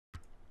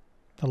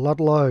The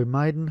Ludlow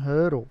Maiden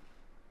Hurdle.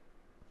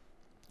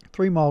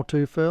 3 mile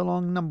 2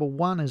 furlong. Number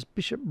 1 is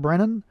Bishop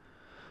Brennan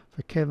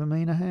for Kevin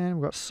Minahan.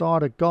 We've got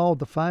Cider Gold,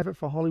 the favourite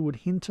for Hollywood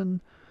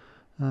Hinton.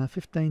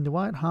 15 to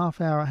 8.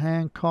 Half Hour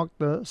Hancock,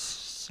 the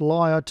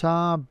Sly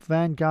Otar,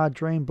 Vanguard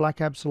Dream,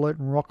 Black Absolute,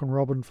 and Rock and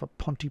Robin for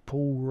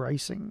Pontypool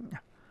Racing.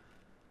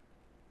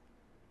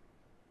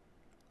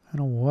 And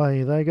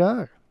away they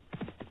go.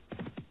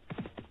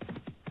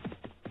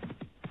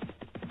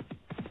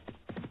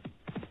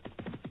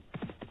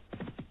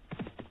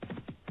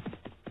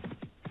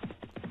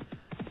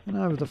 And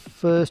over the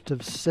first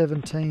of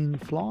 17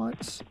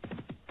 flights.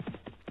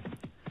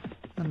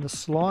 And the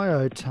Sly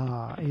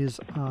Otar is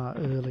our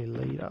early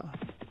leader.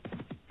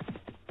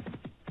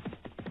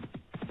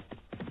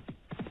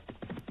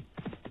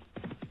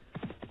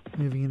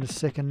 Moving into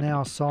second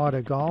now,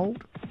 Cider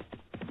Gold.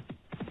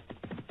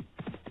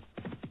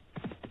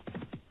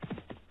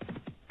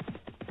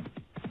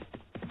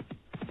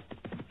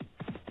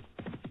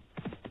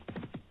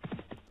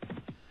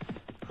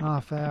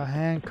 Half Hour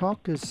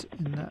Hancock is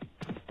in that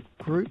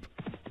group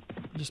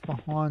just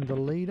behind the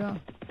leader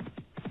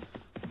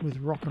with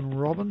Rock and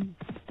Robin,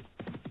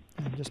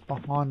 and just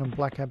behind them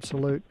Black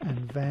Absolute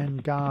and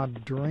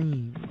Vanguard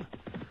Dream.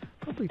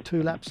 Probably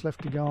 2 laps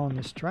left to go on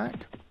this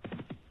track.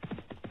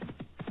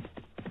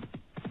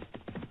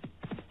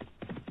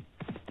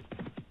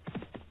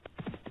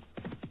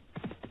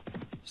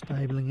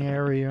 Stabling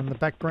area in the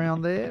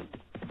background there.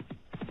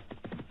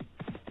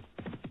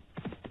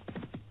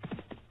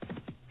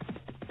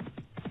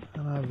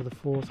 And over the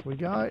fourth we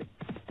go.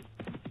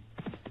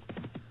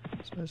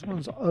 So this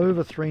one's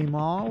over 3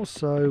 miles,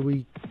 so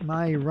we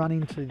may run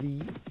into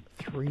the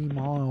 3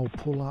 mile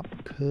pull-up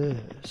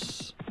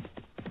curse.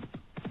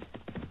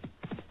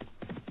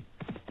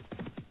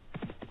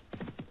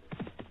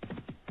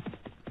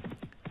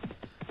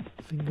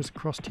 Fingers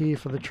crossed here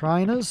for the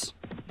trainers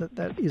that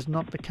that is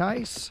not the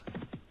case.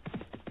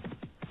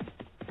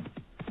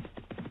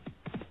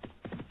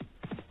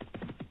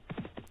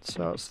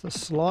 So it's the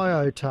Sly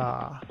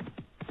Otar.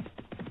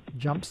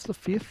 Jumps the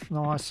 5th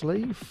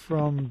nicely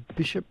from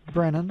Bishop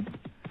Brennan,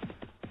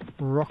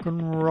 Rock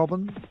and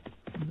Robin,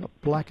 we've got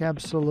Black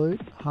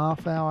Absolute,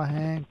 Half Hour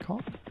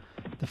Hancock,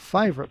 the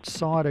favourite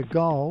Cider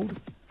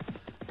Gold,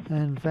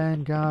 and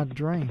Vanguard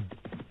Dream.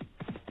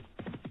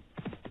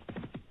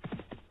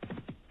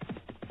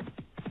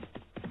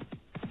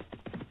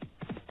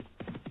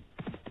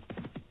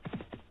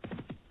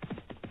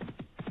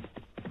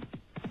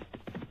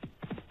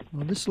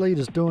 Well, this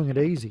leader's doing it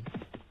easy.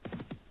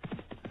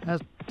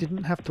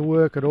 Didn't have to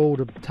work at all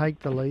to take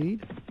the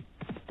lead.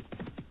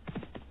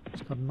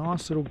 It's got a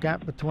nice little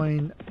gap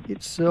between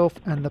itself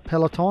and the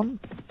peloton.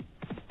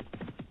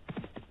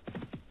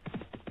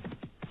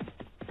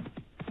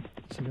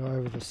 So go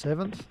over the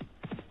 7th.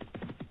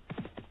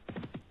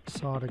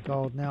 Cider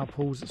Gold now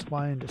pulls its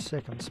way into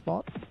second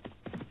spot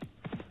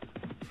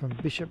from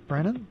Bishop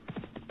Brennan.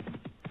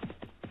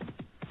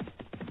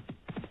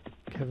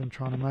 Kevin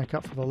trying to make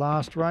up for the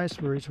last race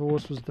where his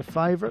horse was the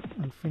favourite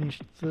and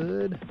finished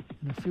 3rd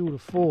in a field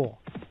of 4. Or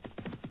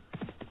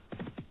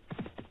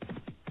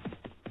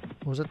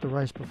was it the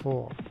race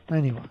before?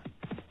 Anyway.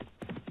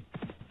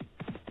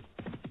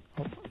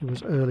 Oh, it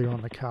was earlier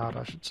on the card,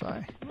 I should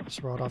say.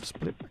 That's right, I've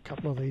split a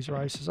couple of these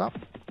races up.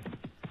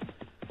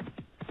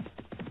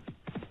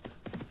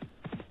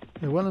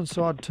 They're well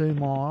inside 2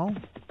 mile.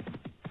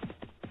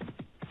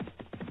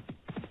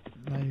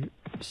 They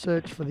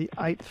search for the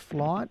 8th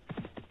flight.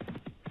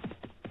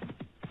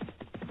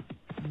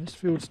 And this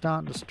field's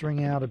starting to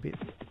string out a bit.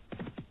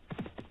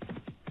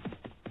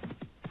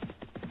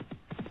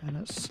 And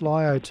it's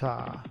Sly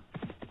Otar.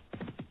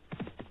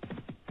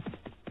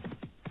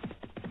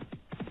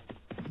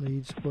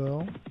 Leads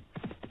well.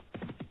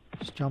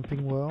 It's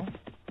jumping well.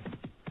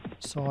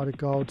 Cider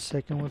Gold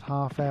second with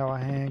Half Hour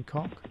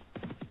Hancock.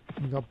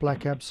 We've got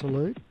Black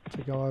Absolute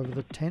to go over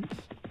the 10th.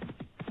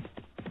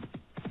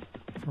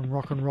 From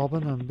Rock and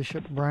Robin and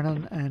Bishop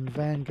Brennan and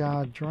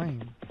Vanguard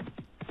Dream.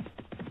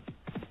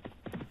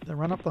 They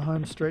run up the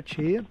home stretch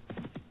here.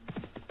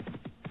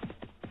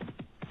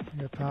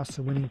 Go past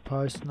the winning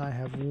post and they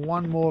have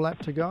 1 more lap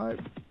to go.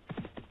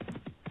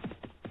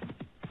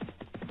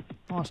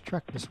 Nice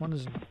track this one,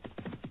 isn't it?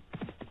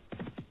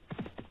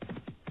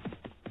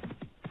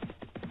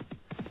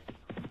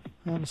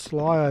 And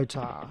Sly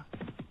Otar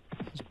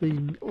has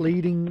been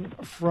leading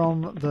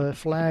from the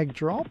flag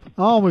drop.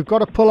 Oh, we've got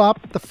to pull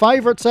up. The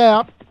favourite's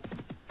out.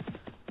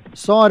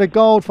 Cider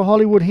Gold for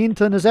Hollywood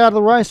Hinton is out of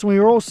the race, and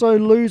we're also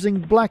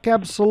losing Black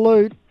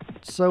Absolute.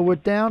 So we're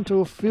down to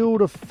a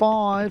field of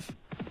 5.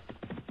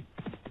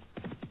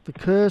 The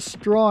curse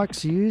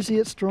strikes. Usually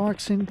it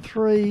strikes in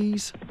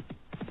 3s.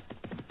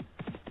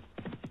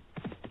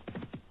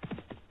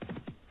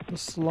 The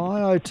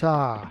Sly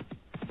Otar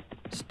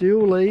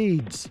still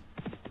leads.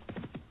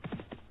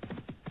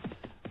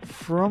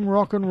 From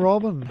Rock and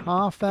Robin,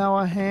 Half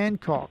Hour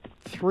Hancock.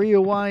 3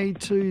 away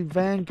to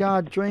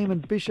Vanguard Dream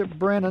and Bishop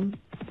Brennan.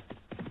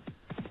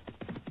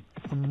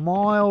 A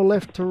mile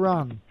left to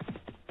run.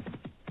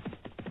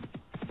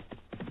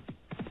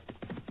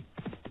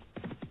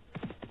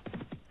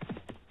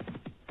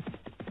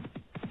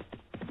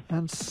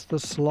 And the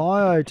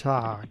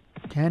Slyotar.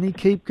 Can he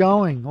keep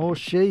going, or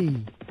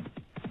she?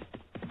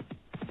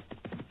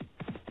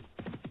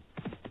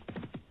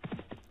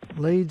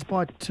 Leads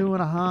by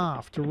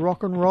 2.5 to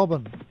Rockin'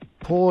 Robin.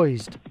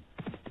 Poised.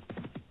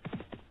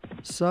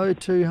 So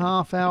too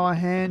Half Hour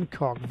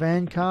Hancock.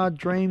 Vanguard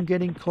Dream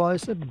getting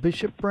closer.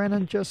 Bishop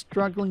Brennan just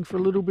struggling for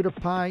a little bit of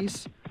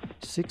pace.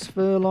 6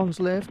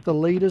 furlongs left. The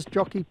leader's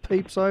jockey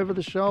peeps over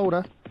the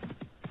shoulder.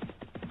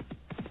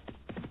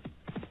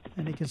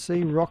 And you can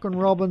see Rockin'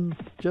 Robin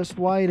just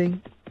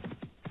waiting.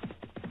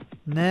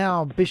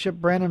 Now Bishop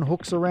Brennan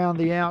hooks around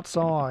the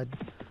outside.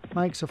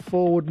 Makes a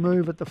forward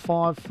move at the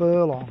 5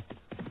 furlong.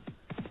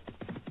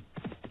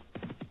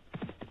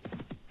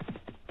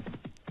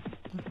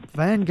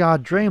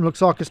 Vanguard Dream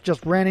looks like it's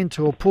just ran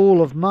into a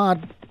pool of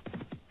mud.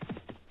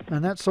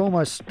 And that's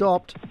almost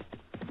stopped.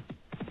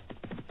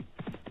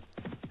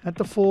 At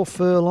the 4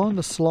 furlong,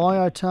 the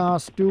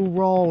Slyotar still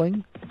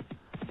rolling.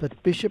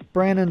 But Bishop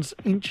Brennan's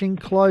inching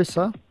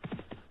closer.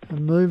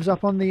 And moves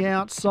up on the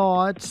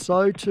outside.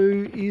 So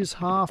too is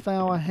Half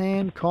Hour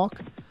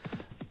Hancock.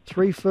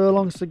 3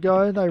 furlongs to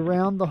go. They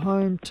round the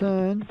home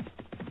turn.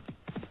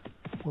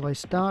 Well, they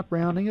start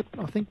rounding it.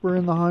 I think we're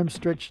in the home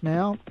stretch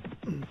now.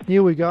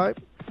 Here we go.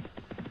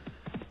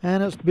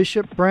 And it's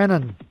Bishop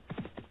Brennan.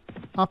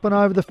 Up and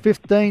over the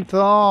 15th.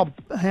 Oh,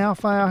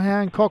 Half Hour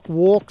Hancock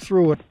walked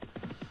through it.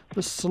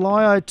 The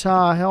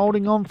Slyotar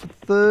holding on for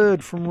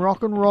 3rd from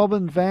Rockin'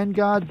 Robin.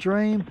 Vanguard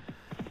Dream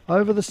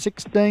over the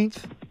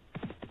 16th.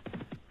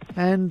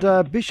 And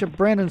Bishop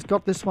Brennan's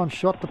got this one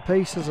shot to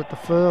pieces at the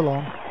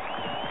furlong.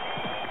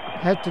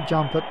 Had to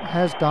jump it.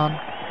 Has done.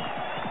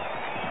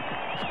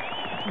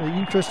 The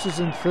interest is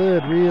in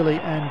 3rd, really.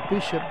 And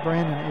Bishop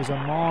Brennan is a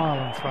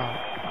mile in front.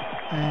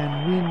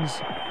 And wins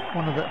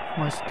one of the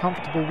most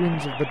comfortable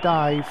wins of the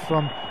day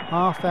from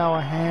Half Hour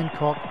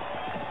Hancock.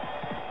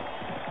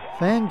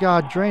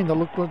 Vanguard Dream, that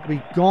looked like to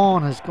be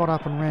gone, has got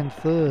up and ran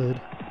 3rd.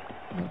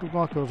 It looked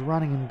like I was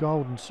running in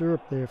golden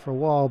syrup there for a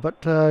while.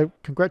 But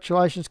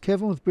congratulations,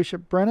 Kevin, with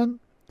Bishop Brennan.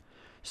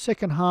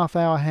 2nd, Half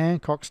Hour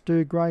Hancock,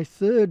 Stu Gray.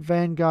 3rd,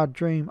 Vanguard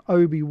Dream,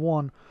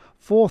 Obi-Wan.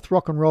 4th,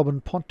 Rockin' Robin,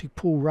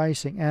 Pontypool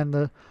Racing. And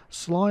the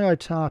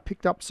Slyotar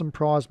picked up some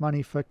prize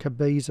money for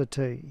Kabiza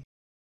T.